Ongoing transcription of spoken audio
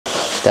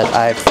that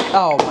I've...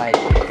 Oh my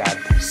god.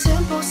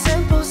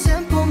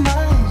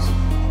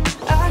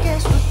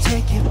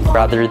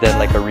 Rather than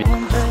like a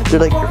they're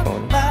like your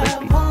phone.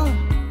 Like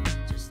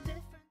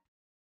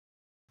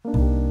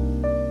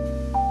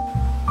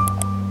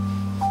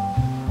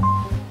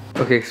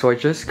okay, so I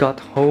just got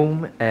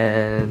home,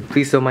 and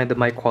please don't mind the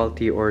mic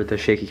quality or the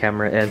shaky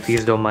camera, and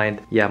please don't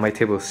mind, yeah, my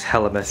table is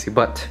hella messy,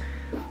 but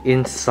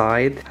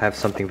inside I have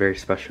something very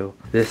special.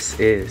 This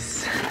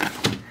is...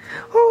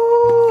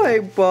 Oh, I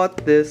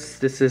bought this.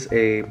 This is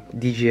a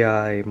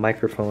DJI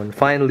microphone.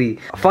 Finally,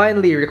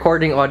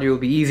 recording audio will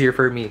be easier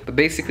for me. But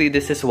basically,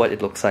 this is what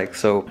it looks like.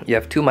 So you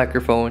have two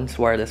microphones,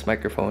 wireless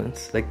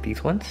microphones, like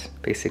these ones,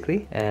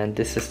 basically. And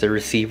this is the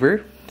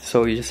receiver.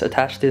 So you just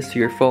attach this to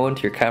your phone,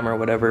 to your camera,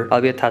 whatever.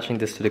 I'll be attaching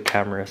this to the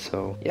camera.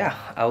 So yeah,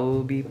 I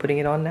will be putting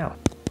it on now.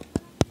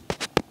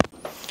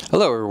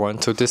 Hello everyone,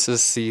 so this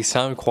is the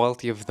sound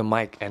quality of the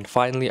mic, and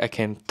finally I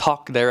can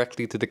talk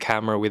directly to the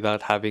camera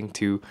without having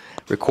to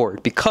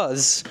record.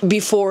 Because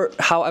before,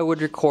 how I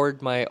would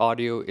record my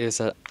audio is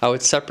that I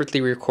would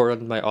separately record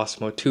on my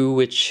Osmo 2,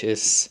 which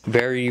is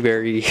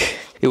very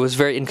it was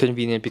very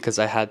inconvenient because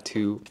I had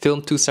to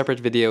film two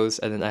separate videos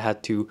and then I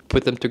had to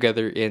put them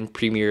together in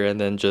Premiere and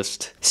then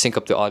just sync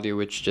up the audio,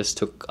 which just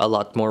took a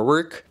lot more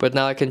work. But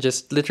now I can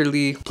just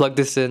literally plug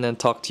this in and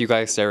talk to you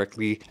guys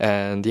directly,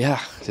 and yeah,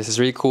 this is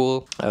really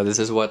cool. This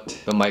is what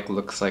the mic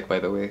looks like, by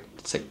the way.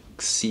 It's like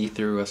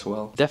see-through as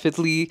well.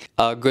 Definitely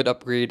a good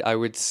upgrade, I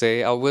would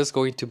say. I was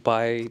going to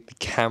buy the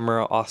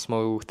camera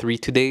Osmo 3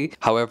 today.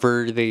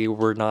 However, they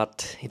were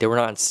not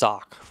in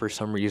stock for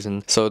some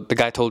reason. So the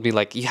guy told me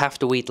like, you have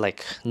to wait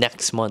like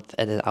next month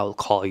and then I'll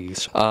call you.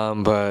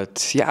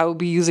 But yeah, I'll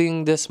be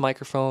using this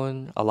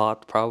microphone a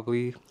lot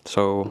probably.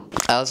 So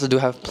I also do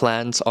have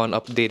plans on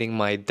updating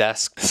my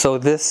desk. So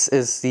this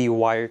is the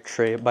wire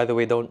tray. By the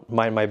way, don't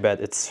mind my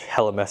bed, it's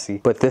hella messy.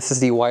 But this is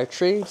the wire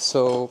tray.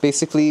 So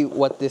basically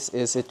what this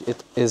is, it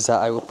is that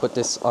I will put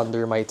this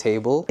under my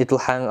table. It will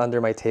hang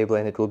under my table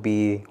and it will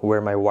be where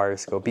my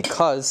wires go.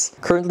 Because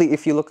currently,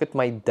 if you look at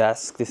my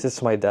desk, this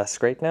is my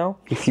desk right now.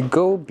 If you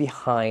go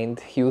behind,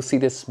 you'll see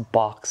this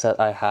box that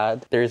I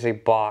had. There's a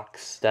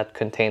box that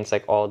contains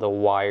like all the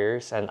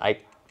wires, and I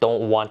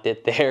don't want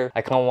it there.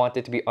 I kind of want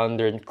it to be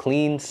under and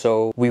clean,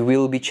 so we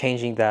will be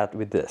changing that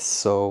with this.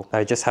 So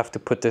I just have to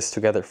put this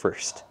together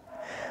first.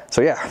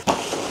 So yeah,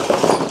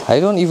 I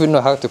don't even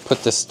know how to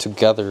put this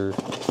together.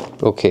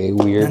 Okay,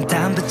 weird.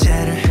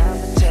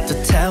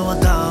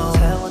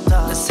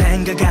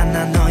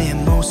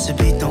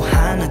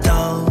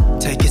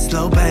 Take it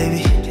slow,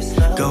 baby.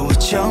 Go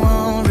with your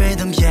own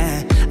rhythm,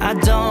 yeah. I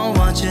don't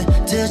want you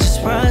to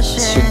just rush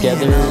in.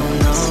 Together,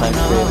 it's time I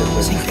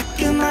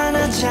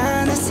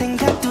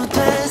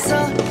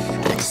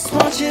just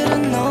want you to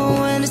know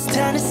when it's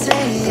time to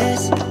say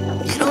yes.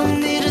 You don't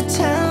need to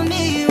tell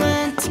me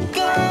when to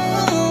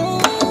go.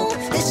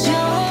 It's your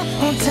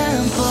own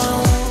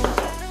tempo.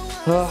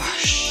 Oh,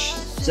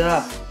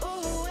 stop.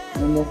 I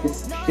don't know if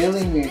it's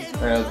killing me.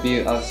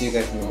 Alright, I'll see you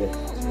guys in a bit.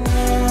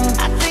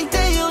 I think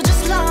that you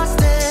just lost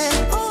it.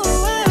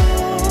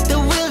 The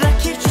wheel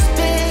that keeps you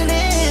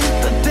spinning.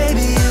 But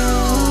baby,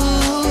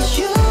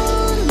 you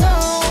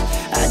know,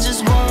 I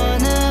just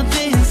wanna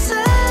be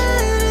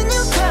inside in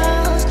your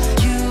clouds.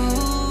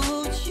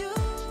 You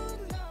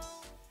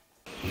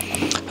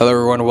know. Hello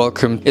everyone,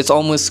 welcome. It's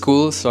almost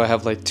school, so I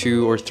have like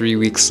 2 or 3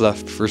 weeks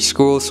left for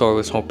school, so I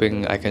was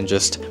hoping I can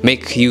just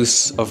make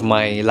use of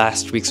my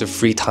last weeks of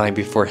free time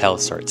before hell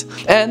starts.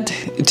 And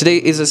today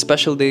is a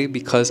special day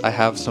because I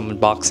have some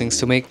unboxings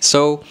to make.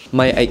 So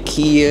my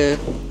IKEA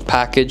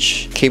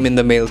package came in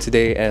the mail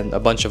today and a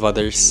bunch of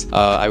others.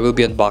 I will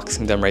be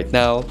unboxing them right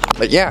now.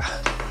 But yeah,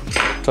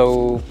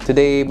 so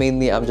today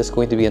mainly I'm just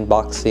going to be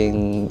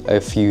unboxing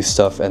a few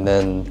stuff, and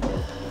then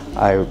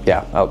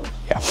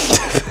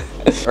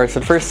Alright, so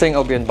the first thing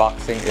I'll be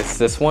unboxing is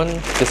this one.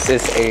 This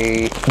is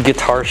a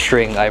guitar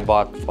string I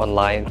bought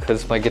online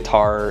because my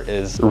guitar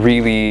is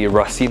really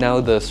rusty now.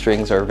 The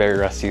strings are very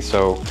rusty,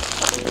 so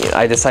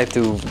I decided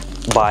to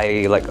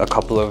buy like a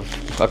couple of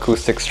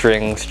acoustic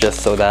strings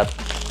just so that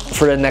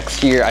for the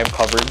next year I'm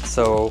covered.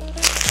 So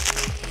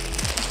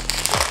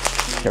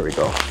there we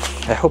go.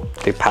 I hope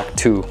they pack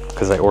 2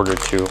 because I ordered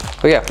 2.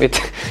 Oh yeah,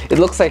 it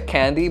looks like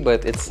candy,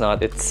 but it's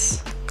not.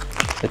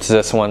 It's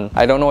this one.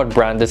 I don't know what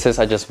brand this is.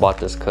 I just bought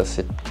this because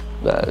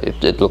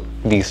it looked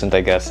decent,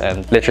 I guess,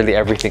 and literally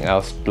everything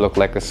else looked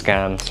like a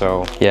scam.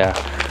 So yeah,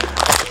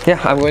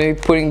 I'm going to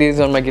be putting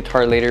these on my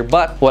guitar later.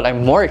 But what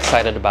I'm more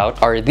excited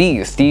about are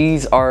these.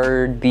 These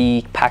are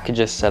the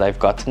packages that I've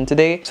gotten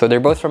today. So they're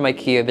both from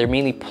IKEA. They're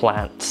mainly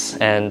plants,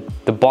 and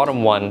the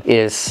bottom one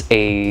is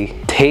a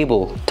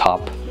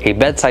tabletop, a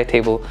bedside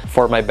table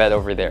for my bed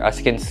over there. As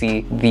you can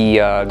see,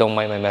 don't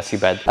mind my messy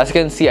bed. As you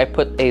can see, I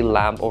put a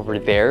lamp over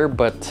there,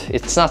 but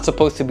it's not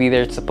supposed to be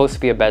there. It's supposed to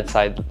be a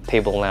bedside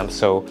table lamp.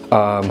 So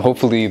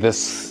hopefully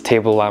this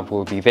table lamp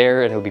will be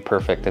there and it'll be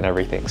perfect and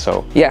everything.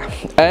 So yeah,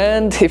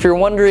 and if you're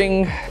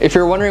wondering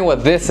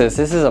what this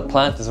is a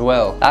plant as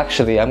well.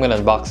 Actually, I'm gonna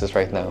unbox this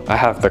right now. I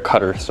have the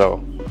cutter,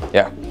 so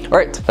yeah. All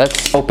right,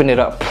 let's open it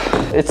up.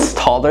 It's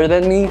taller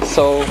than me,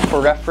 so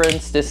for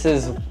reference, this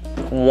is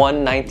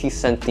 190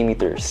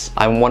 centimeters.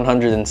 I'm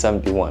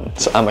 171,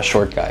 so I'm a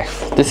short guy.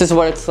 This is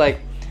what it's like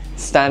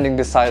standing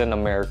beside an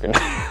American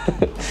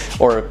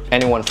or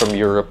anyone from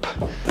Europe.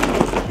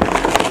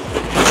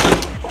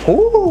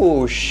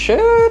 Ooh,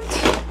 shit.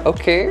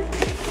 Okay.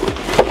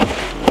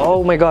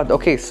 Oh my god.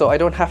 Okay, so I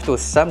don't have to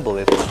assemble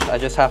it. I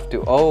just have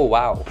to. Oh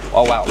wow.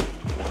 Oh wow.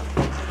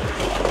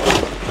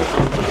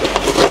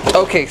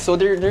 Okay, so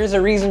there's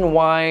a reason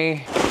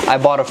why I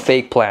bought a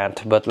fake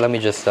plant, but let me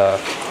just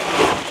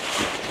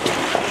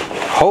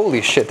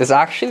holy shit, this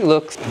actually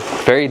looks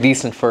very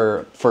decent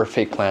for a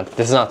fake plant.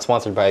 This is not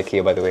sponsored by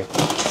IKEA, by the way.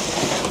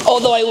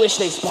 Although I wish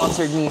they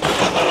sponsored me.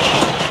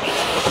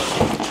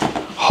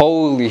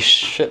 Holy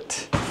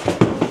shit.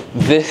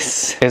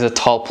 This is a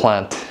tall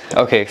plant.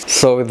 Okay,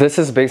 so this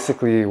is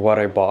basically what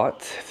I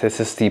bought. This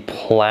is the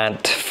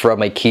plant from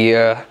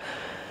IKEA.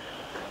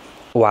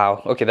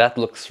 Wow, okay, that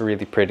looks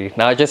really pretty.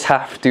 Now I just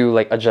have to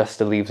like adjust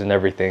the leaves and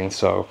everything.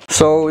 So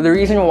the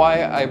reason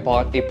why I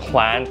bought a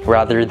plant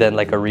rather than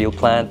like a real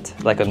plant,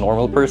 like a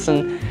normal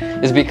person,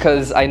 is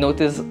because I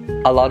noticed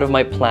a lot of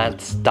my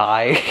plants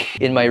die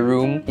in my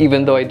room.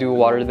 Even though I do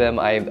water them,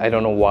 I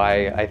don't know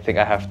why. I think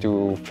I have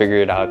to figure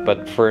it out.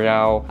 But for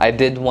now, I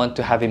did want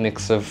to have a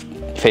mix of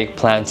fake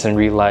plants and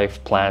real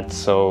life plants.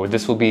 So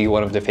this will be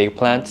one of the fake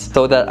plants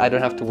so that I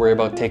don't have to worry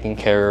about taking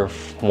care of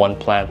one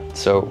plant.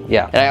 So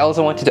yeah, and I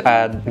also wanted to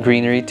add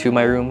greenery to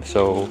my room.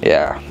 So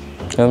yeah.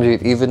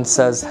 It even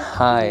says,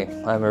 hi,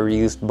 I'm a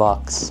reused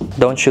box.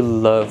 Don't you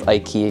love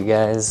IKEA,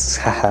 guys?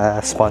 Haha,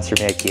 sponsor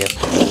me, IKEA.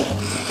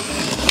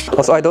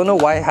 Also, I don't know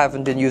why I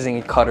haven't been using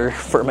a cutter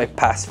for my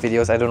past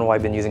videos. I don't know why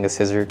I've been using a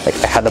scissor. Like,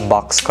 I had a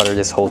box cutter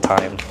this whole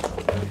time.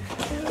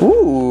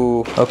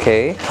 Ooh,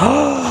 okay.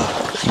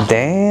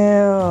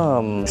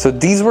 Damn. So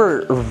these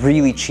were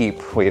really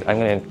cheap. Wait, I'm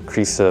gonna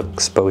increase the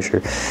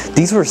exposure.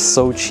 These were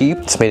so cheap.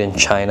 It's made in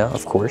China,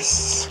 of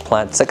course.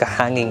 Plant. It's like a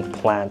hanging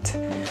plant.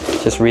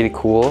 Just really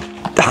cool.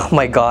 Oh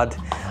my god.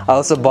 I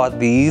also bought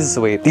these.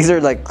 Wait, these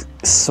are like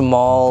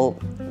small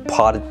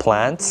potted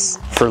plants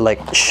for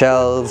like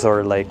shelves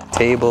or like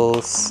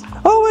tables.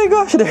 Oh my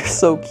gosh, they're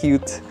so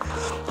cute.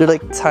 They're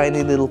like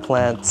tiny little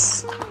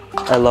plants.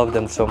 I love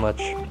them so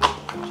much.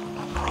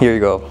 Here you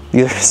go.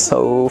 These are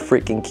so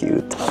freaking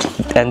cute.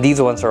 And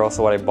these ones are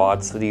also what I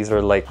bought. So these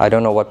are like, I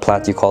don't know what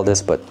plant you call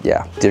this, but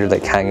yeah, they're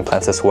like hanging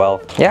plants as well.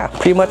 Yeah,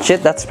 pretty much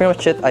it. That's pretty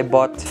much it. I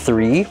bought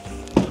 3.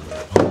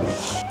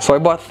 So I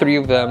bought 3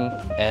 of them,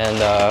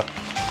 and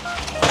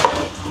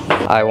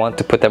I want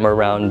to put them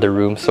around the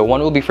room. So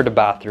one will be for the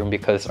bathroom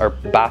because our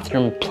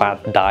bathroom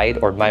plant died,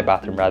 or my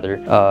bathroom rather,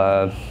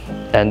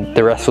 and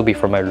the rest will be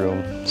for my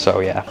room.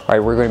 So yeah. All right,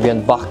 we're going to be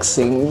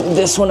unboxing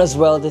this one as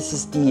well. This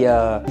is the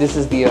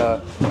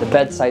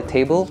bedside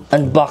table.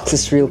 Unbox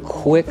this real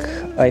quick.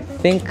 I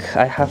think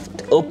I have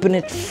to open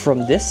it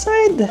from this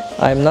side.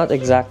 I'm not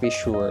exactly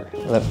sure.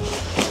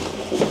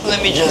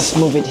 Let me just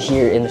move it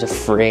here in the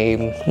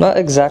frame. Not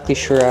exactly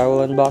sure I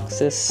will unbox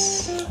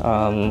this.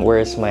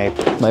 Where's my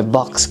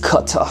box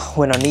cutter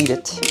when I need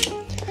it?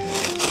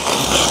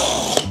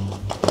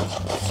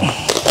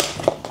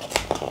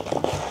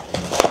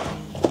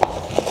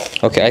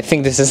 Okay, I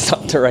think this is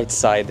not the right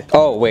side.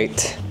 Oh,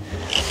 wait.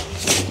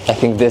 I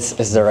think this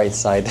is the right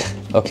side.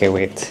 Okay,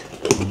 wait.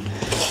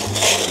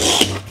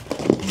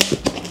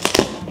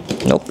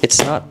 Nope, it's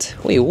not.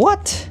 Wait,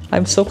 what?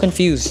 I'm so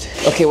confused.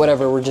 Okay,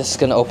 whatever. We're just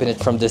gonna open it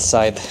from this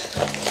side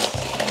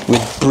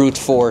with brute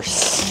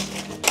force.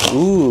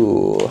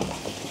 Ooh.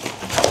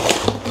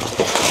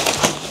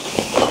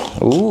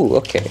 Ooh,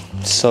 okay.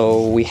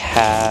 So we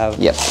have,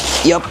 yep,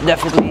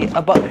 definitely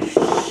a bunch.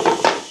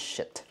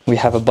 Shit. We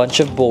have a bunch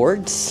of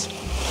boards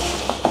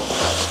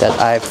that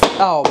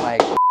oh my,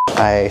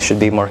 I should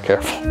be more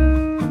careful.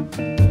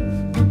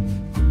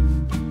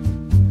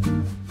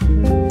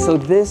 So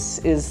this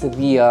is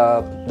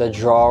the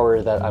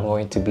drawer that I'm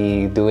going to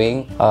be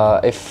doing.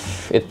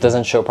 If it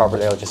doesn't show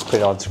properly, I'll just put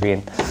it on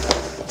screen.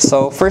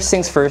 So first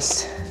things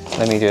first,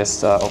 let me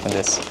just open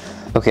this.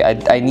 Okay,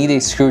 I need a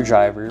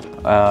screwdriver,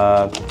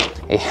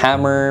 a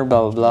hammer,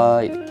 blah blah blah.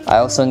 I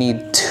also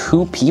need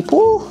 2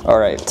 people. All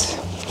right,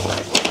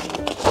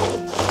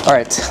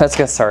 let's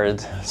get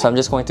started. So I'm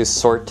just going to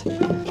sort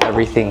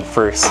everything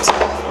first.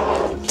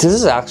 This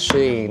is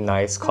actually a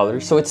nice color.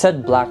 So it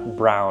said black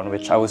brown,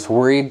 which I was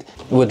worried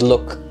would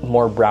look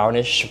more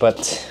brownish,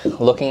 but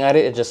looking at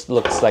it, it just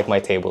looks like my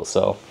table.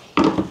 So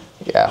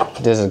yeah,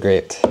 this is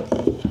great.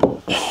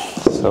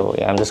 So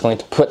yeah, I'm just going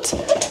to put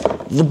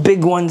the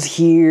big ones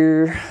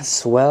here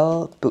as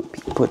well.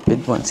 Put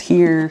big ones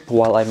here.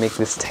 While I make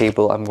this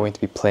table, I'm going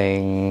to be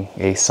playing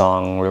a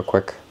song real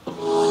quick.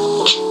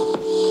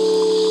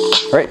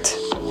 All right,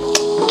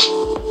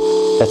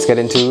 let's get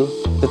into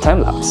the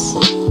time lapse.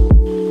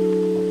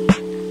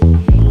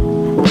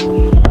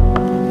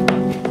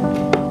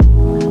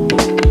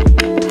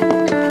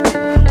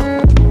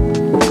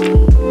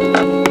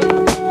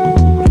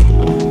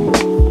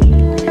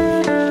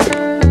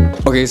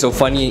 Okay, Okay, so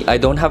funny, I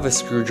don't have a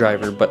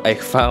screwdriver, but I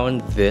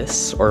found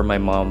this, or my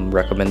mom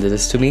recommended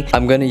this to me.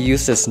 I'm gonna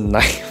use this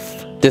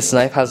knife. This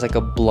knife has like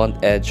a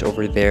blunt edge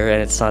over there,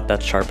 and it's not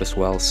that sharp as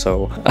well,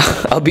 so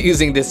I'll be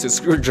using this to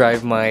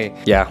screwdrive my...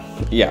 Yeah.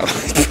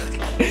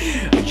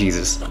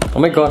 Jesus. Oh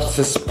my gosh,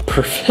 this is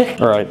perfect.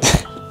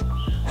 Alright.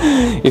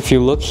 If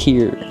you look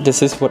here,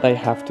 this is what I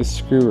have to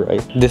screw,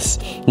 right? This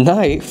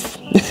knife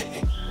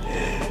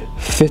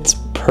fits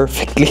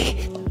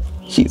perfectly.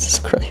 Jesus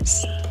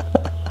Christ.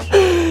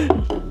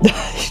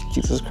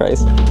 Jesus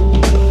Christ.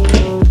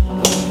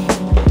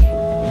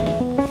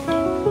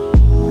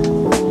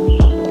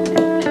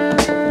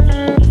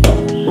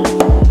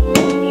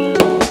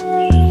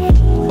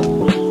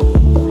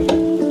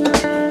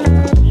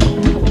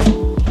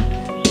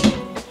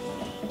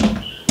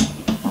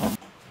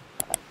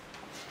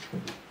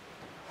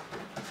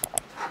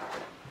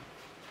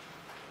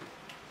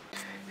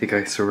 Hey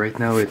guys, so right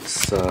now it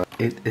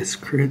is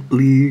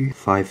currently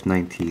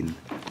 5:19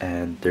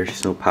 and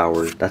there's no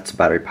power. That's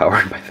battery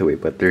power by the way,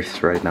 but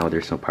right now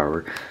there's no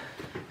power.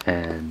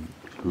 And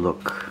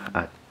look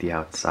at the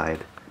outside.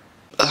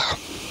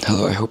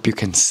 Hello, I hope you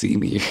can see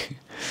me.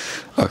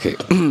 Okay,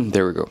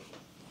 there we go.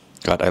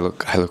 God, I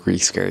look really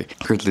scary.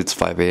 Currently it's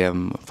 5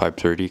 a.m,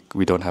 5:30.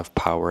 We don't have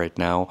power right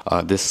now.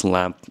 This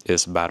lamp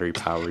is battery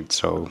powered,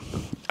 so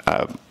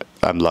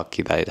I'm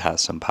lucky that it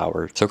has some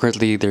power. So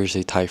currently there's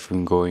a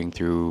typhoon going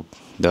through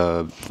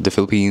the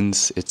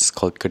Philippines. It's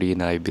called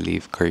Karina, I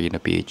believe, Karina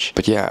Beach.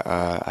 But yeah,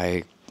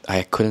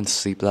 I couldn't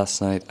sleep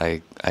last night.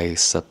 I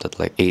slept at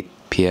like 8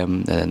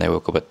 p.m. and then I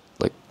woke up at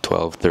like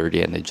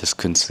 12:30 and I just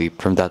couldn't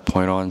sleep from that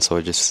point on. So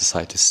I just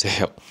decided to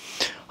stay up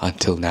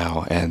until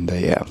now. And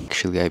yeah,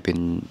 actually I've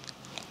been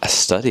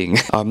studying.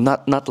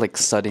 Not like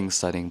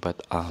studying,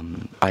 but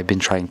I've been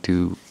trying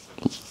to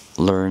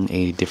learn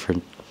a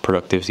different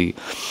productivity.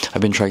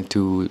 I've been trying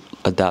to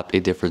adapt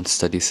a different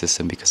study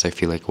system because I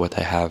feel like what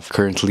I have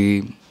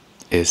currently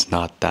is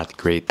not that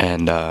great,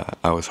 and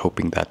I was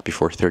hoping that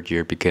before third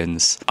year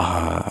begins,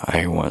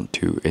 I want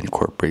to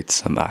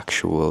incorporate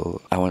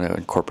I want to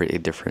incorporate a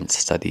different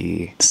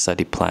study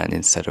plan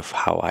instead of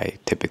how I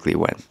typically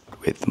went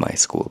with my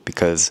school.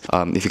 Because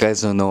if you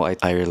guys don't know,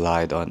 I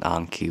relied on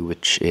Anki,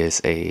 which is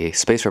a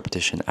space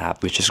repetition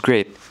app, which is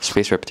great.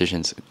 Space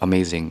repetition's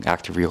amazing,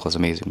 active recall is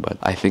amazing, but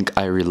I think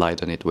I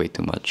relied on it way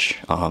too much.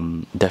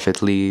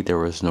 Definitely there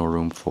was no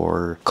room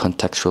for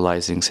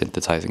contextualizing,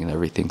 synthesizing, and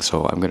everything,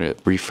 so I'm gonna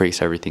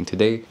rephrase everything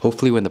today.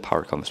 Hopefully when the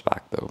power comes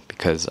back though,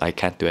 because I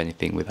can't do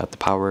anything without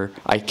the power.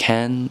 I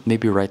can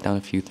maybe write down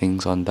a few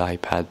things on the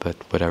iPad, but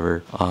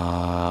whatever.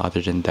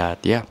 Other than that,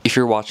 yeah. If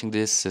you're watching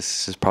this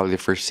is probably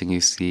the first thing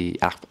you see.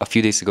 A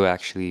few days ago I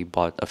actually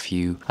bought a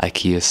few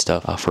IKEA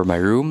stuff for my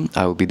room.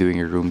 I will be doing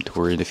a room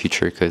tour in the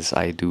future because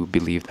I do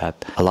believe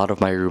that a lot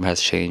of my room has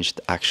changed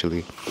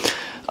actually.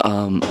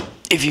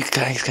 If you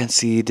guys can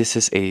see,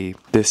 that's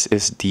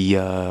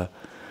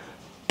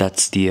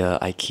the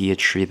IKEA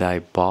tree that I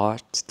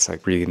bought. It's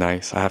like really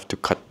nice. I have to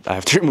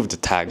remove the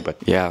tag, but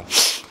yeah.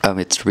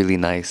 It's really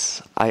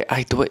nice.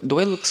 Do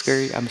I look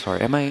scary? I'm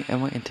sorry. Am I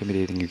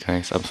intimidating you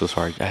guys? I'm so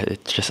sorry.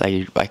 It's just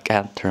I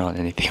can't turn on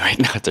anything right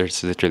now.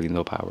 There's literally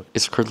no power.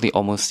 It's currently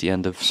almost the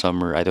end of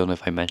summer. I don't know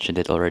if I mentioned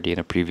it already in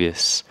a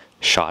previous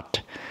shot.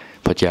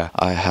 But yeah,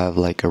 I have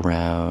like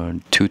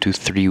around 2 to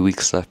 3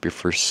 weeks left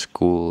before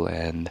school,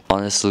 and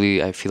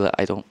honestly, I feel like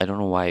I don't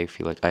know why I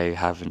feel like I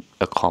haven't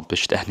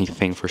accomplished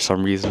anything for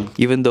some reason.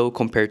 Even though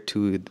compared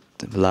to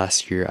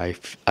last year,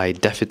 I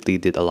definitely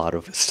did a lot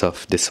of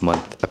stuff this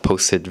month. I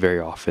posted very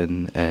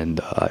often, and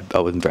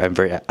I'm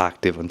very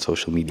active on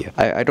social media.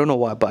 I don't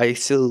know why, but I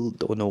still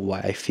don't know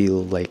why I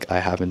feel like I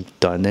haven't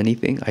done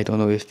anything. I don't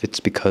know if it's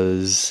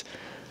because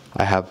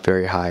I have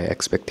very high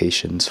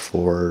expectations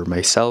for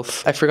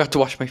myself. I forgot to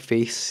wash my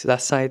face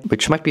last night,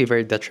 which might be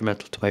very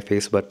detrimental to my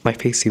face, but my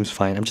face seems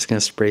fine. I'm just gonna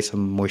spray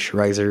some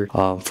moisturizer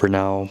for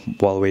now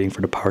while waiting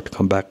for the power to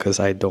come back because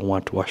I don't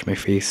want to wash my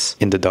face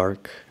in the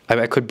dark.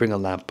 I could bring a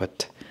lamp,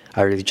 but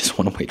I really just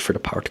want to wait for the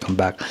power to come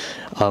back.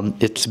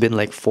 It's been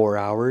like 4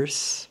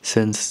 hours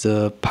since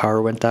the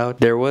power went out.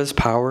 There was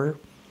power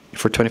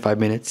for 25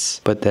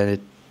 minutes, but then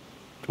it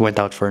went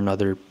out for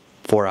another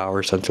 4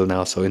 hours until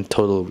now, so in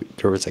total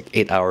there was like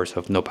 8 hours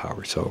of no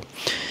power. So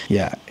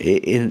yeah,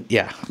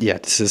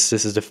 this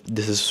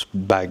is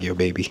Baguio,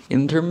 baby.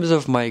 In terms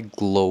of my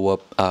glow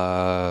up,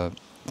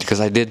 because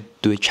I did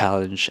do a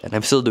challenge and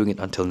I'm still doing it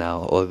until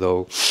now,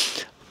 although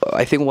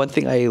I think one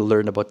thing I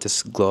learned about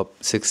this glow up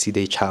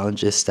 60-day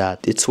challenge is that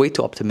it's way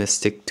too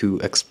optimistic to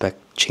expect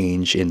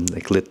change in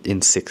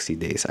 60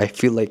 days. I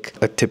feel like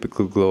a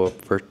typical glow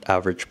up for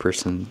average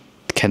person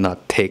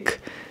cannot take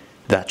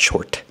that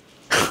short.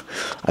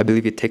 I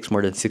believe it takes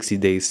more than 60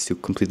 days to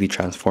completely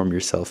transform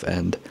yourself,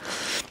 and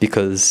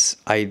because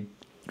I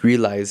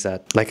realize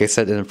that, like I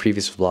said in a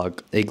previous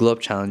vlog, a glow up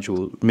challenge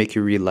will make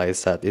you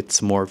realize that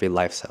it's more of a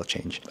lifestyle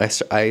change.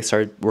 I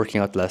started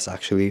working out less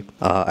actually.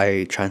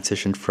 I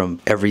transitioned from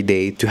every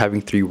day to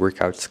having 3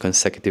 workouts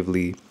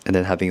consecutively and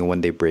then having a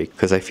 1-day break,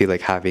 because I feel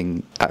like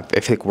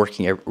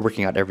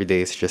working out every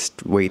day is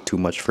just way too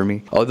much for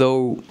me.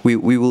 Although we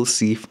will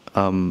see,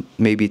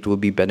 maybe it will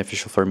be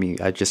beneficial for me.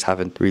 I just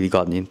haven't really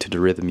gotten into the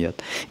rhythm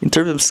yet. In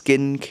terms of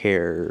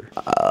skincare,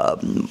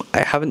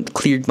 I haven't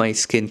cleared my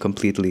skin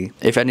completely.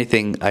 If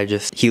anything, I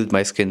just healed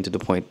my skin to the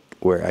point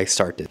where I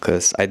started,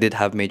 because I did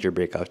have major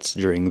breakouts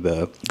during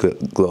the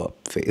glow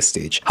up phase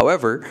stage.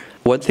 However,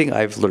 one thing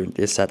I've learned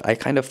is that I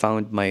kind of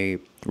found my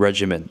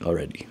regimen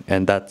already,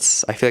 and I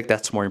feel like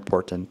that's more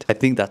important. I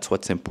think that's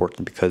what's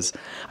important, because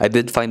I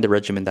did find the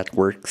regimen that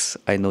works.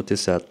 I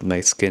noticed that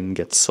my skin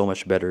gets so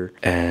much better,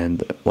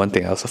 and one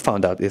thing I also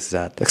found out is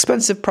that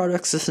expensive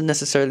products doesn't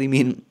necessarily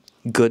mean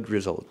good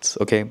results.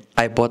 Okay,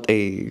 I bought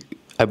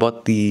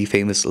the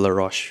famous La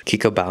Roche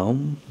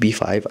Kikabaum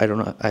B5. I don't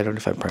know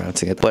if I'm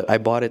pronouncing it, but I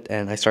bought it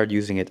and I started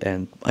using it,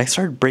 and I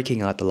started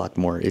breaking out a lot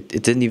more. It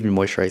didn't even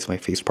moisturize my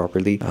face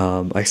properly.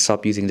 I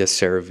stopped using the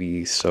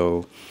CeraVe,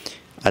 so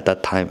at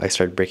that time I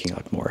started breaking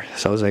out more.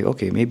 So I was like,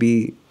 okay,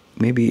 maybe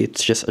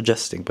it's just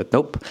adjusting, but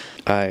nope.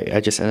 I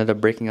just ended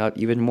up breaking out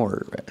even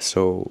more.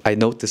 So I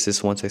noticed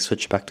this once I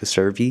switched back to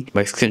CeraVe.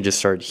 My skin just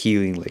started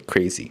healing like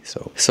crazy.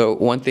 So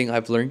one thing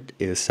I've learned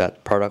is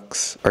that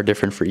products are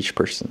different for each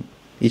person.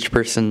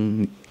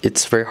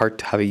 It's very hard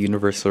to have a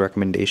universal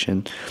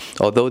recommendation.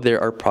 Although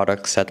there are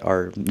products that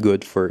are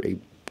good for a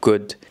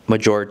good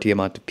majority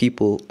amount of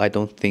people, I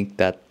don't think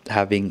that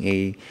having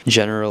a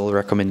general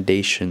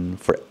recommendation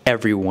for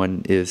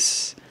everyone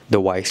is the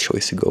wise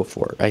choice to go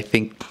for. I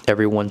think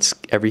everyone's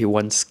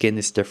skin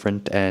is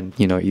different, and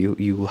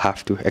you will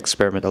have to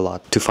experiment a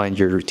lot to find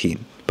your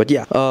routine. But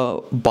yeah,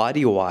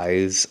 body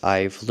wise,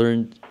 I've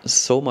learned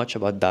so much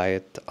about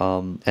diet,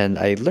 and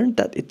I learned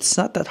that it's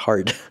not that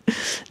hard.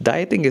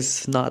 Dieting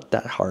is not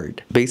that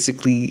hard.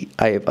 Basically,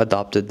 I've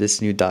adopted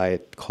this new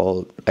diet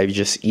called I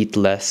just eat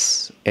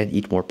less and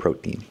eat more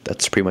protein.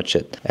 That's pretty much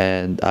it.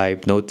 And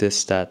I've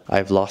noticed that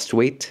I've lost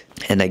weight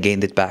and I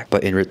gained it back,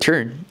 but in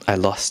return I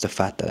lost the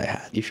fat that I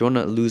had. If you want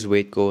to lose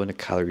weight, go on a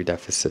calorie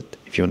deficit.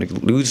 If you want to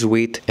lose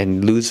weight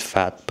and lose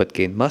fat but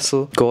gain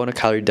muscle, go on a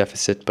calorie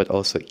deficit but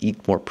also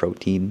eat more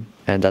protein.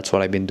 And that's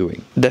what I've been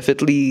doing.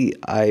 Definitely,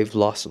 I've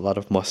lost a lot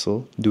of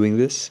muscle doing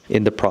this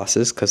in the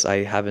process, because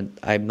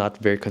I'm not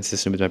very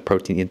consistent with my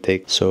protein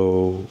intake.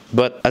 So,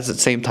 but at the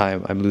same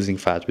time, I'm losing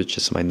fat, which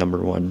is my number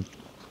one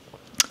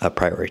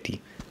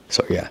priority.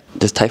 So yeah,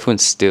 this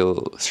typhoon's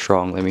still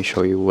strong. Let me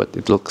show you what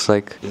it looks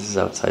like. This is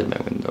outside my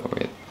window.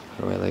 Wait,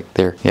 how do I like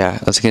there? Yeah,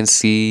 as you can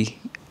see,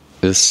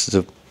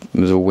 the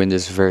wind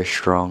is very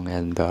strong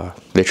and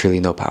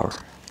literally no power.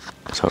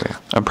 So yeah,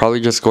 I'm probably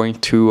just going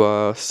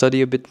to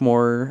study a bit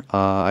more.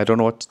 I don't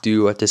know what to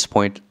do at this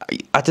point.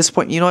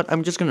 You know what?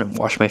 I'm just gonna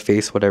wash my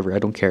face, whatever. I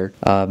don't care.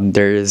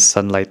 There is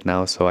sunlight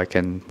now, so I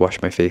can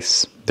wash my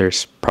face.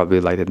 There's probably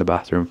light in the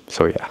bathroom.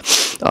 So yeah,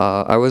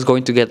 I was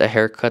going to get a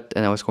haircut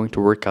and I was going to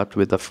work out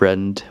with a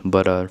friend,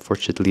 but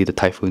unfortunately the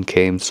typhoon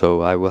came,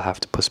 so I will have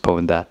to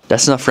postpone that.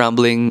 That's enough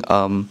rambling.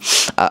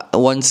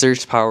 Once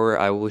there's power,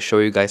 I will show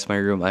you guys my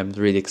room. I'm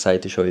really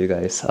excited to show you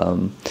guys.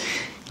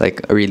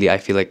 Like really, I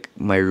feel like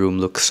my room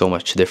looks so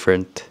much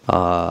different.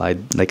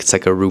 It's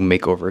like a room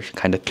makeover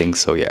kind of thing.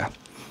 So yeah.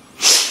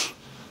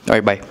 All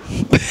right, bye.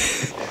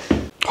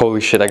 Holy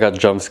shit! I got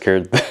jump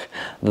scared.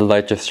 The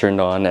light just turned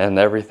on and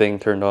everything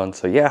turned on.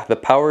 So yeah, the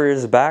power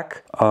is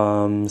back.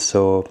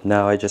 So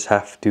now I just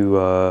have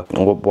to.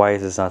 Why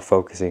is this not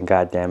focusing?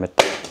 God damn it!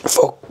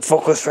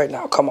 Focus right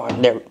now. Come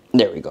on.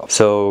 There we go.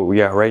 So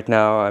yeah, right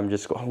now I'm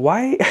just going.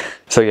 Why?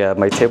 So yeah,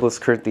 my table is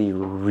currently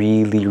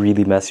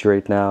really messy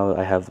right now.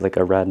 I have like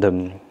a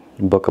random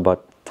book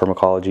about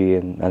pharmacology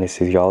and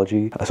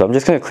anesthesiology. So I'm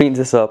just gonna clean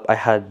this up. I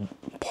had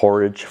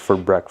porridge for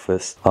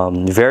breakfast.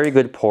 Very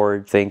good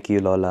porridge. Thank you,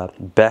 Lola.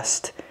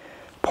 Best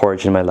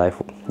porridge in my life.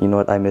 You know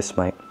what? I miss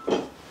my.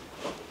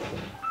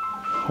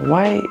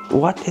 Why?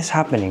 What is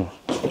happening?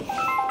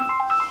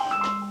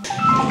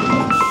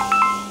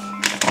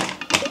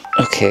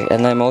 Okay,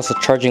 and I'm also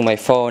charging my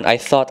phone. I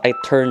thought I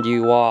turned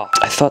you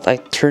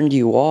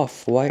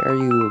off. Why are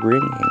you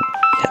ringing?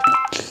 Yeah,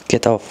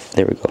 get off.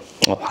 There we go.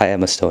 Oh, hi,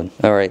 Emma Stone.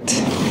 All right.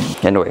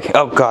 Anyway,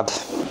 oh God.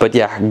 But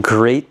yeah,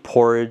 great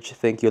porridge.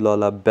 Thank you,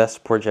 Lola.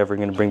 Best porridge ever. I'm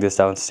gonna bring this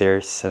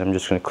downstairs and I'm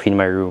just gonna clean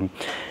my room.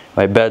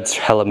 My bed's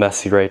hella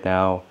messy right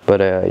now.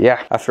 But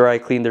yeah, after I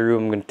clean the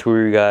room, I'm gonna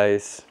tour you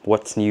guys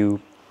what's new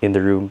in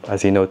the room.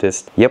 As you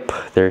noticed, yep,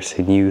 there's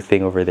a new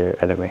thing over there.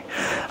 Anyway,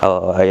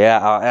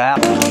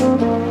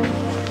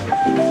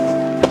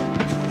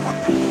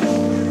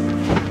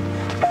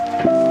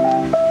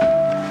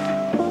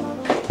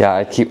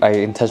 yeah, I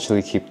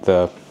intentionally keep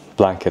the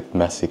blanket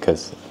messy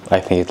because I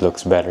think it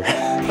looks better.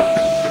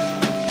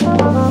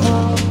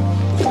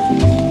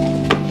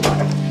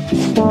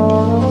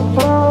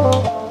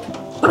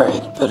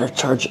 Right, better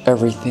charge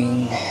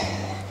everything.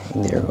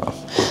 There we go.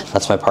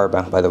 That's my power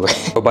bank, by the way.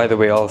 Oh, by the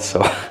way,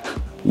 also,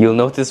 You'll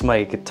notice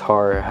my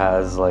guitar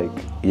has like,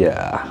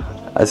 yeah,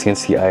 as you can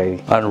see,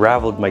 I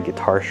unraveled my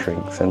guitar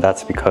strings, and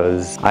that's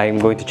because I'm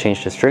going to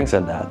change the strings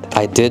on that.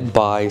 I did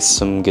buy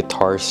some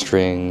guitar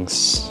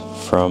strings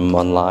from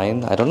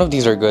online. I don't know if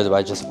these are good, but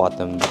I just bought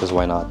them because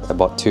why not? I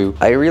bought 2.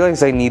 I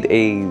realized I need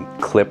a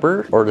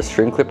clipper, or the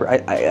string clipper.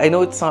 I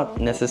know it's not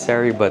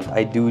necessary, but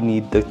I do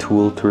need the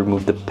tool to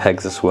remove the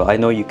pegs as well. I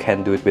know you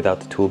can do it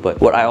without the tool,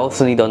 but what I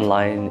also need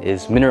online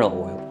is mineral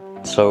oil.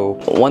 So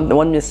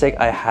one mistake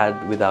I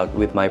had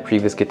with my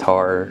previous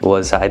guitar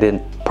was I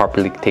didn't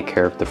properly take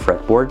care of the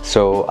fretboard.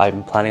 So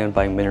I'm planning on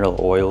buying mineral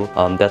oil.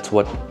 That's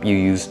what you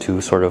use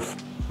to sort of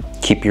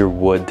keep your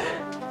wood.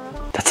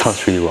 That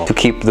sounds really wrong. To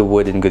keep the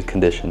wood in good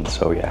condition,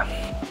 so yeah.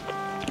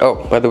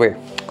 Oh, by the way,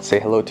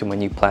 say hello to my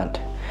new plant.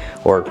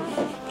 Or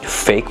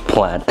fake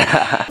plant.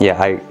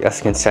 Yeah, as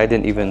you can see, I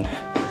didn't even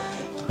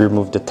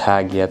remove the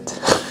tag yet.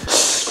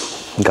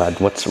 God,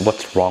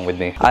 what's wrong with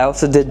me? I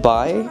also did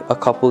buy a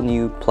couple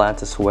new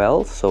plants as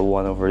well. So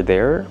one over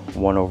there,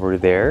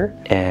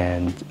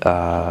 and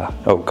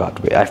oh God,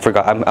 wait, I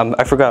forgot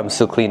I'm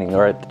still cleaning.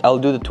 All right, I'll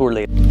do the tour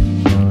later.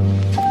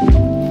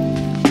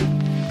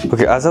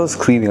 Okay, as I was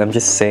cleaning, I'm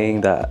just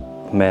saying that,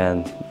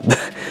 man,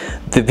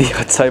 the view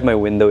outside my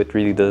window, it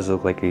really does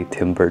look like a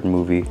Tim Burton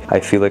movie.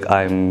 I feel like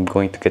I'm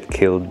going to get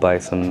killed by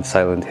some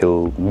Silent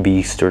Hill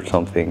beast or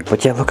something.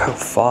 But yeah, look how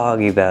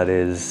foggy that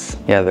is.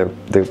 Yeah,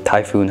 the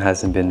typhoon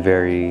hasn't been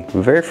very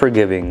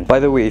forgiving. By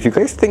the way, if you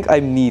guys think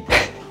I'm neat,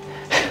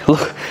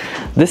 look,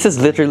 this is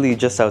literally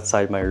just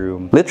outside my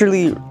room.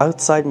 Literally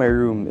outside my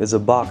room is a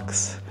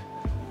box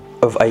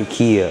of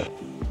IKEA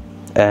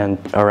and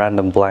a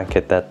random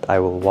blanket that I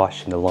will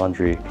wash in the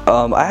laundry.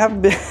 I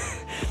haven't been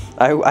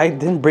I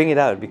didn't bring it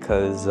out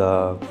because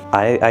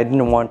I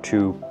didn't want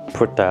to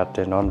put that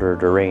in under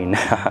the rain.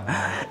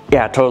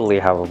 Yeah, I totally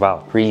have a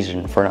valid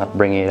reason for not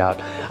bringing it out.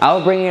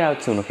 I'll bring it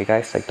out soon, okay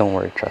guys? Like, don't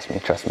worry, trust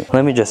me.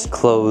 Let me just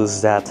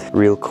close that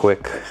real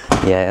quick.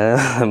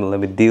 Yeah,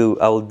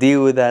 I'll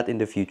deal with that in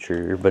the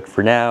future. But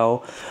for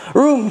now,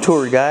 room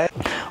tour, guys.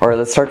 Alright,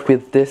 let's start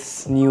with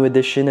this new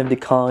edition of the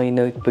Kai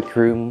notebook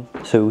room.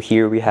 So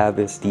here we have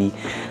is the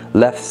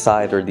left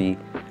side, or the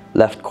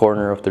left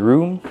corner of the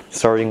room,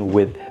 starting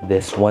with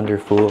this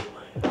wonderful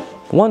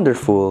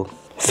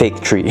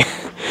fake tree.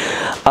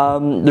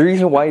 The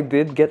reason why I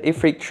did get a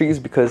fake tree is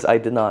because I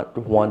did not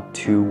want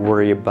to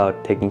worry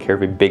about taking care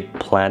of a big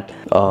plant.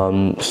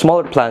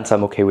 Smaller plants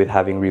I'm okay with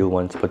having real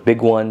ones, but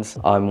big ones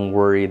I'm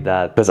worried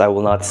that because I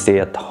will not stay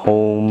at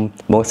home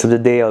most of the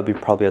day, I'll be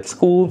probably at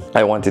school.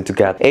 I wanted to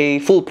get a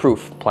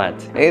foolproof plant.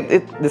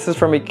 This is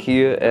from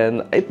IKEA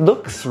and it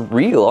looks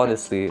real,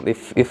 honestly.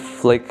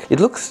 If like, it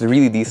looks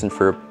really decent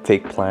for a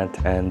fake plant.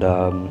 And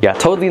yeah,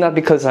 totally not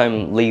because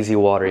I'm lazy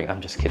watering,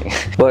 I'm just kidding.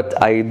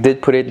 But I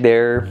did put it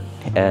there,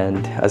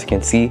 and as you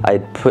can see, I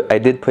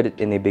did put it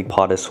in a big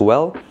pot as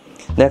well.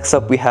 Next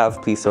up we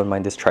have, please don't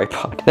mind this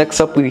tripod. Next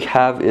up we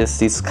have is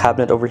this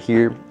cabinet over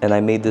here, and I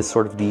made this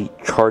sort of the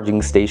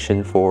charging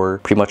station for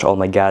pretty much all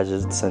my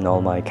gadgets and all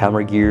my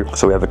camera gear.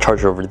 So we have a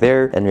charger over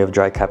there, and we have a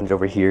dry cabinet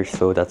over here,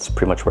 so that's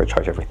pretty much where I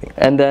charge everything.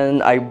 And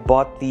then I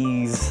bought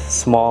these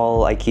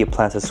small IKEA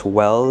plants as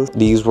well.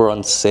 These were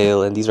on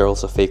sale, and these are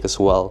also fake as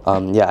well.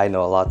 Yeah, I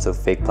know lots of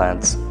fake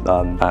plants.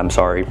 I'm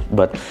sorry,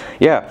 but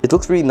yeah, it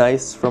looks really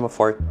nice from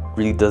afar. It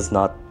really does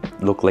not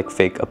look like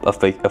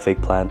a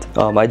fake plant.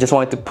 I just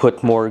wanted to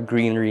put more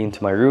greenery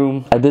into my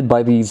room. I did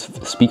buy these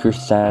speaker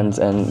stands,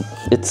 and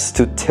it's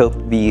to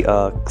tilt the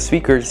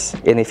speakers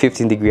in a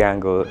 15-degree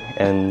angle,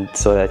 and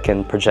so that I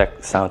can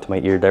project sound to my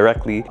ear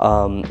directly.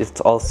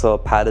 It's also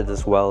padded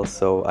as well,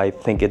 so I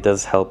think it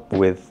does help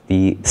with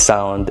the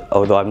sound,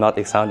 although I'm not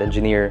a sound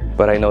engineer,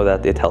 but I know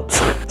that it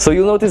helps. So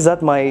you'll notice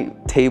that my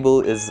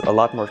table is a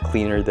lot more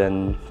cleaner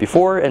than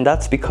before, and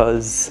that's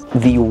because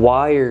the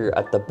wire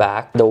at the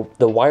back,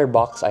 the wire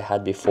box I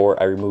had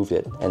before, I removed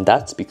it, and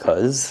that's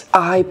because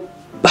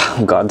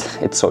oh God,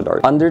 it's so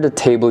dark. Under the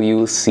table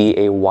you'll see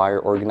a wire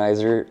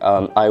organizer.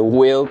 I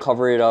will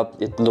cover it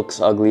up. It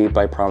looks ugly,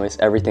 but I promise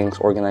everything's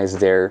organized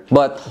there.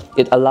 But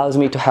it allows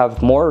me to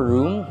have more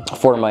room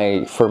for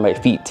my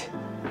feet.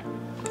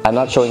 I'm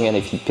not showing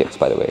any feet pics,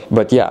 by the way.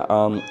 But yeah,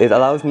 it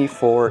allows me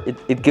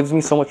it gives me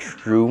so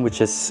much room,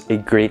 which is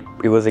it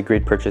was a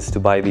great purchase to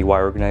buy the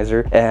wire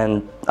organizer.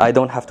 And I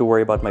don't have to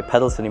worry about my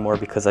pedals anymore,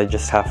 because I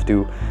just have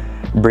to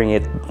bring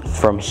it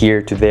from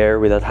here to there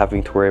without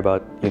having to worry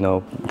about, you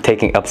know,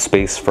 taking up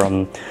space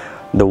from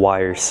the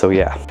wires. So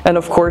yeah. And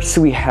of course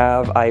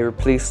I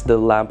replaced the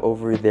lamp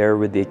over there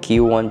with the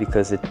IKEA one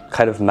because it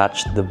kind of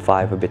matched the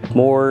vibe a bit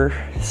more.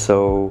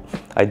 So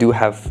I do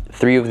have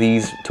 3 of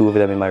these, 2 of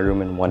them in my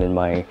room and 1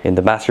 in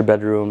the master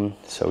bedroom.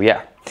 So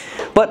yeah.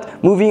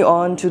 But moving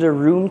on to the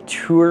room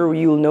tour,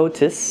 you'll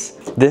notice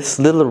this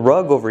little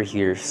rug over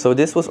here. So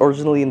this was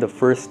originally in the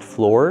first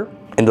floor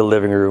in the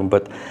living room,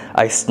 but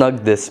I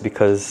snugged this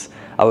because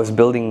I was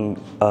building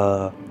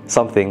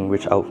something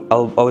which I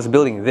was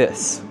building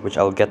this, which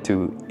I'll get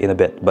to in a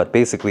bit. But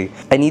basically,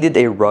 I needed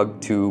a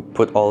rug to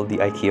put all the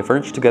IKEA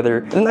furniture together.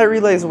 And then I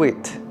realized,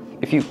 wait,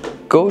 if you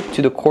go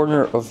to the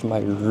corner of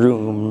my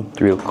room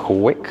real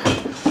quick,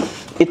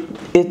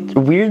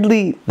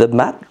 The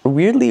mat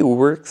weirdly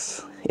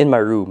works in my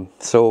room.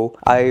 So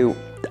I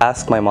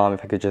asked my mom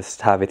if I could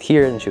just have it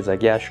here, and she was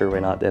like, yeah, sure, why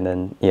not? And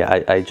then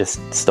yeah, I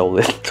just stole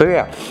it. So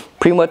yeah,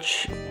 pretty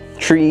much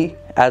tree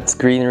adds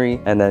greenery,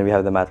 and then we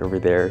have the mat over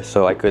there,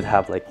 so I could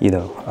have like, you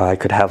know, I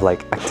could have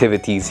like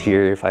activities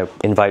here if I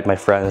invite my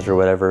friends or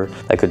whatever.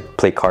 I could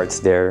play cards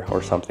there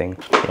or something.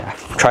 Yeah,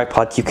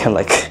 tripod, you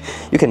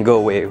can go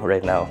away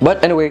right now.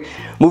 But anyway,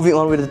 moving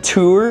on with the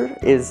tour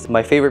is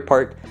my favorite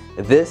part,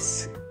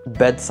 this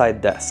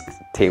bedside desk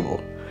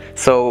table.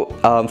 So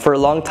for a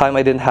long time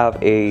I didn't have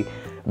a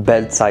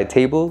bedside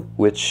table,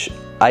 which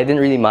I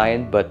didn't really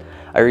mind, but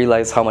I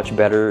realized how much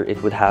better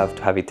it would have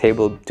to have a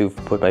table to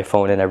put my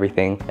phone and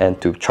everything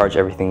and to charge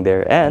everything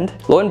there. And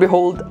lo and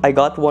behold, I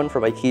got one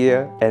from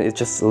IKEA, and it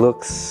just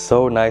looks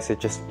so nice.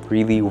 It just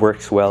really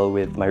works well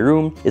with my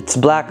room. It's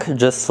black,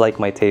 just like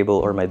my table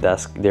or my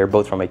desk. They're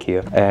both from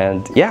IKEA.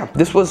 And yeah,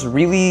 this was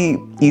really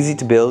easy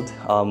to build.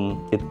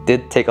 It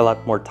did take a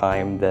lot more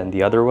time than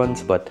the other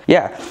ones, but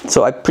yeah.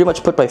 So I pretty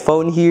much put my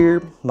phone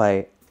here,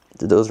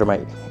 those are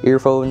my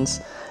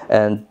earphones.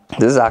 And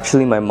this is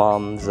actually my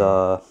mom's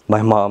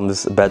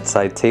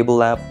bedside table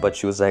lamp, but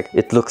she was like,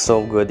 it looks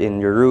so good in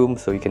your room,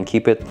 so you can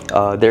keep it.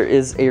 There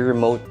is a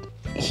remote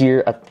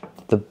here at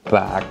the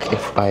back,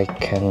 if I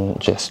can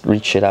just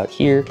reach it out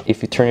here.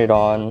 If you turn it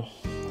on,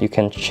 you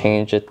can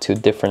change it to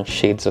different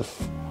shades of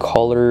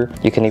color.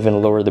 You can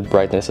even lower the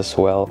brightness as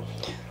well.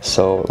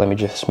 So let me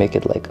just make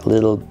it like a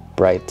little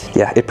bright.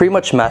 Yeah, it pretty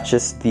much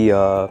matches the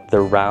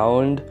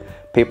round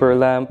paper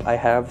lamp I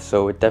have,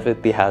 so we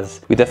definitely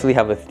have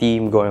a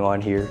theme going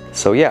on here.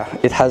 So yeah,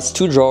 it has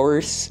two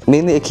drawers.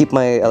 Mainly I keep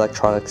my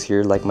electronics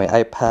here, like my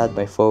iPad,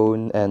 my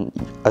phone, and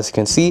as you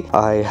can see,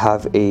 I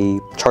have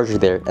a charger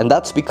there. And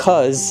that's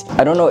because,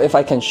 I don't know if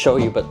I can show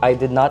you, but I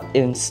did not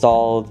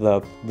install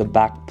the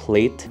back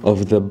plate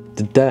of the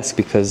desk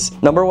because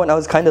number one, I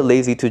was kind of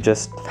lazy to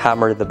just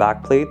hammer the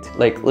back plate.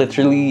 Like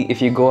literally,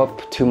 if you go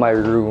up to my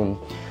room,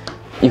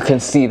 you can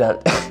see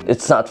that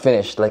it's not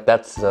finished. Like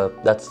that's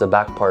the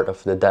back part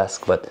of the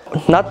desk. But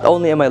not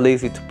only am I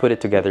lazy to put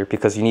it together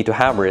because you need to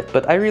hammer it,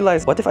 but I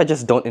realized, what if I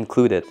just don't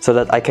include it so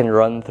that I can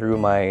run through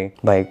my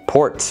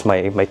ports,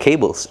 my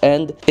cables,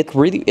 and it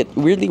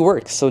really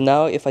works. So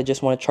now if I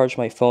just want to charge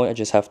my phone, I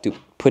just have to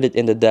put it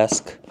in the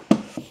desk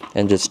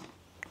and just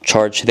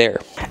charge there.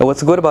 And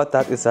what's good about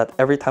that is that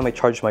every time I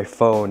charge my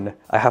phone,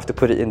 I have to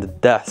put it in the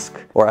desk,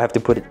 or I have to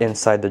put it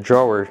inside the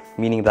drawer,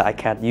 meaning that I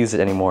can't use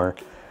it anymore,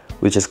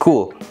 which is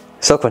cool.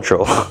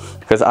 Self-control.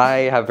 Because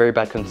I have very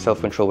bad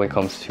self-control when it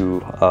comes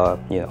to,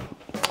 you know,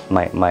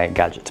 my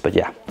gadgets. But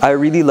yeah, I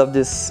really love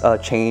this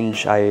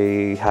change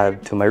I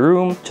had to my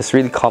room. Just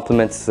really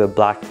complements the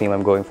black theme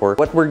I'm going for.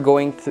 What we're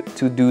going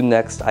to do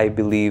next, I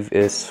believe,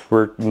 is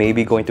we're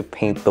maybe going to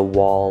paint the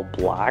wall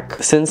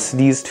black. Since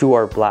these two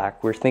are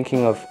black, we're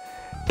thinking of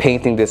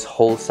painting this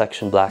whole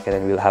section black, and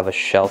then we'll have a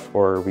shelf,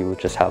 or we would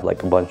just have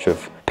like a bunch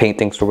of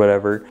paintings or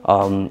whatever.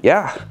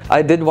 Yeah,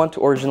 I did want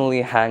to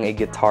originally hang a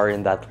guitar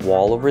in that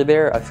wall over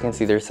there. As you can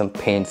see, there's some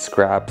paint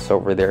scraps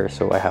over there,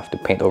 so I have to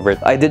paint over it.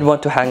 I did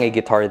want to hang a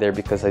guitar there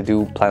because I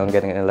do plan on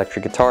getting an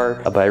electric guitar,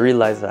 but I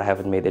realized that I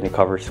haven't made any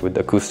covers with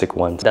acoustic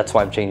ones. That's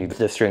why I'm changing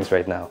the strings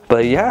right now.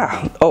 But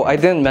yeah, oh, I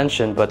didn't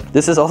mention, but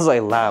this is also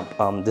a lamp.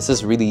 This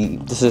is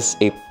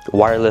a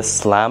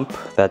wireless lamp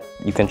that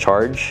you can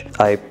charge.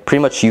 I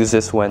pretty much use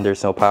this when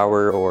there's no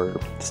power or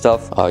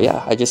stuff.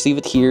 Yeah, I just leave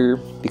it here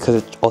because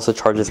it also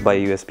charges by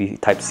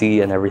USB Type-C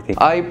and everything.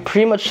 I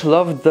pretty much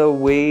love the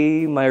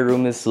way my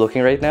room is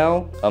looking right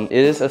now. It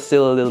is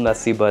still a little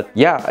messy, but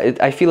yeah,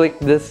 I feel like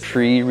this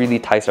tree really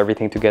ties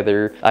everything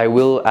together. I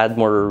will add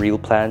more real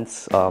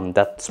plants.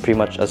 That's pretty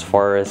much as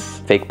far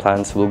as fake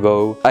plants will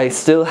go. I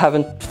still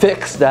haven't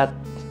fixed that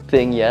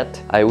thing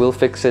yet. I will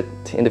fix it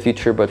in the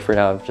future, but for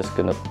now I'm just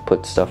gonna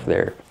put stuff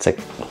there. It's like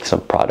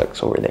some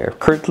products over there.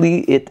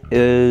 Currently it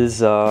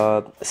is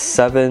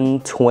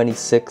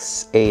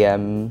 7:26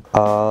 a.m.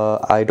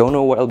 I don't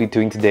know what I'll be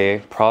doing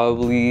today. I'm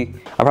probably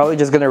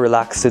just gonna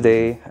relax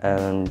today,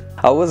 and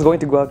I was going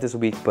to go out this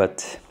week,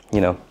 but you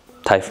know,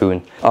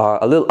 typhoon.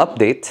 A little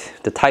update,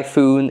 the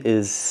typhoon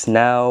is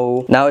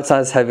now it's not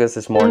as heavy as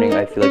this morning.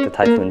 I feel like the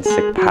typhoon's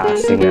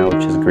passing now,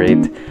 which is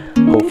great.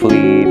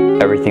 Hopefully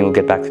everything will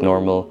get back to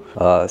normal.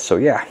 So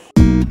yeah,